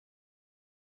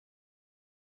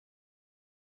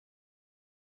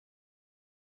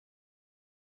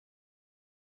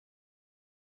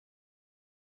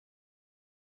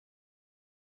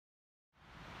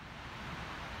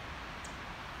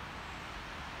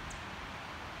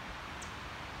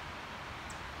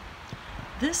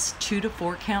This 2 to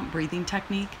 4 count breathing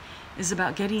technique is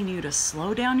about getting you to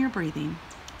slow down your breathing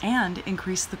and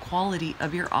increase the quality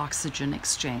of your oxygen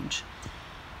exchange.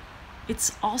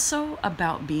 It's also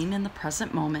about being in the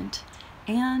present moment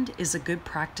and is a good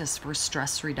practice for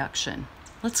stress reduction.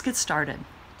 Let's get started.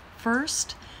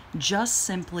 First, just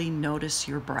simply notice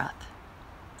your breath.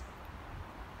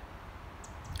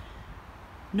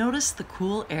 Notice the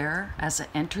cool air as it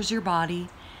enters your body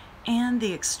and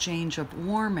the exchange of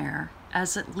warm air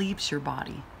as it leaves your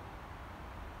body.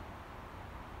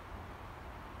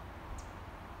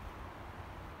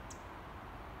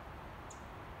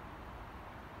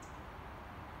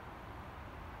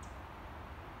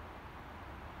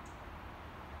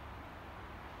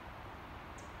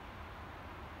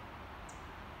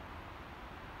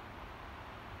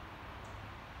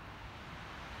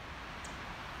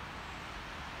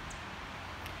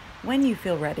 When you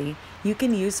feel ready, you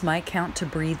can use my count to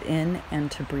breathe in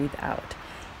and to breathe out.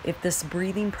 If this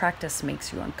breathing practice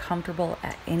makes you uncomfortable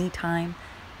at any time,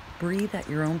 breathe at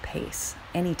your own pace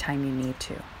anytime you need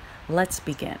to. Let's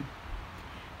begin.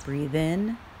 Breathe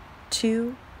in,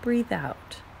 2, breathe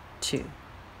out, 2.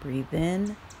 Breathe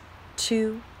in,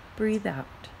 2, breathe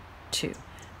out, 2.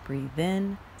 Breathe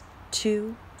in,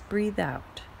 2, breathe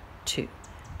out, 2.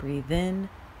 Breathe in,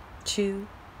 2,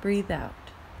 breathe out,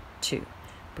 2.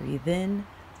 Breathe in,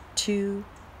 2,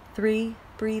 3,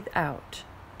 breathe out,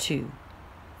 2,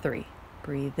 3.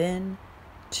 Breathe in,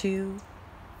 2,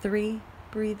 3,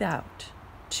 breathe out,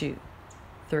 2,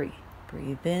 3.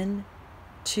 Breathe in,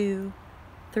 2,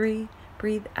 3,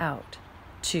 breathe out,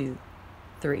 2,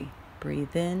 3.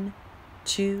 Breathe in,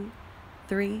 2,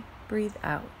 3, breathe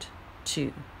out,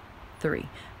 2, 3.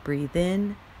 Breathe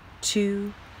in,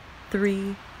 2,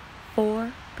 3,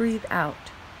 4, breathe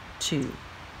out, 2,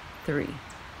 3,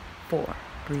 4.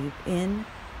 Breathe in,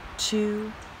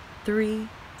 2, 3,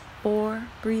 4.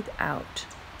 Breathe out,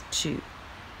 2,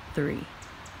 3,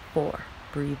 4.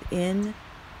 Breathe in,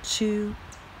 2,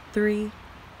 3,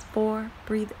 4.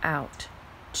 Breathe out,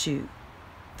 2,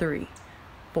 3,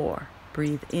 4.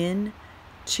 Breathe in,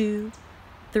 2,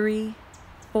 3,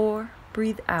 4.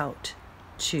 Breathe out,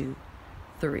 2,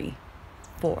 3,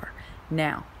 4.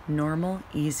 Now, normal,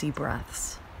 easy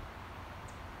breaths.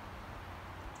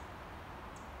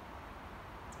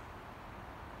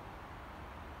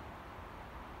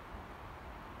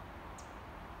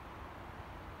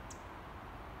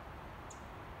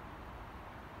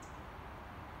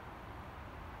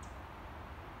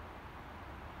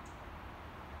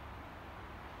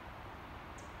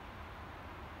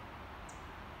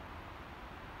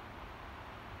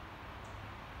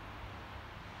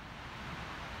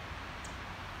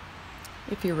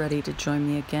 If you're ready to join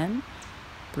me again,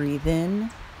 breathe in,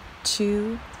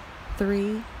 2,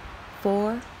 3,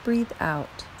 4. Breathe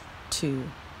out, 2,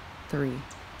 3,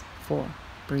 4.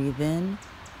 Breathe in,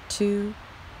 2,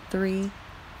 3,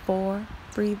 4.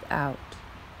 Breathe out,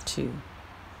 2,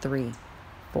 3,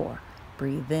 4.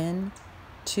 Breathe in,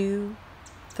 2,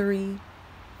 3,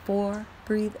 4.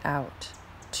 Breathe out,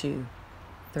 2,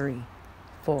 3,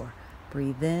 4.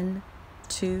 Breathe in,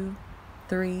 2,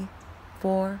 3,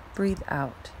 4. Breathe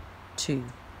out, 2,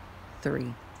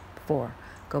 3, 4.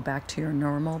 Go back to your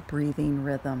normal breathing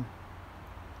rhythm.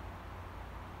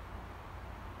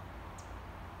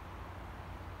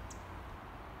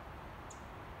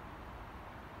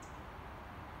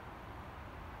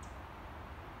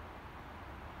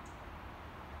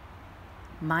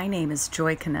 My name is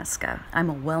Joy Koneska. I'm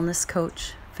a wellness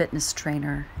coach, fitness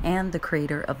trainer, and the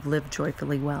creator of Live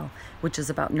Joyfully Well, which is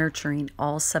about nurturing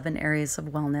all 7 areas of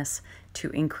wellness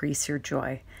to increase your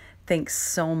joy. Thanks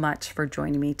so much for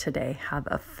joining me today. Have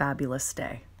a fabulous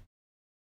day.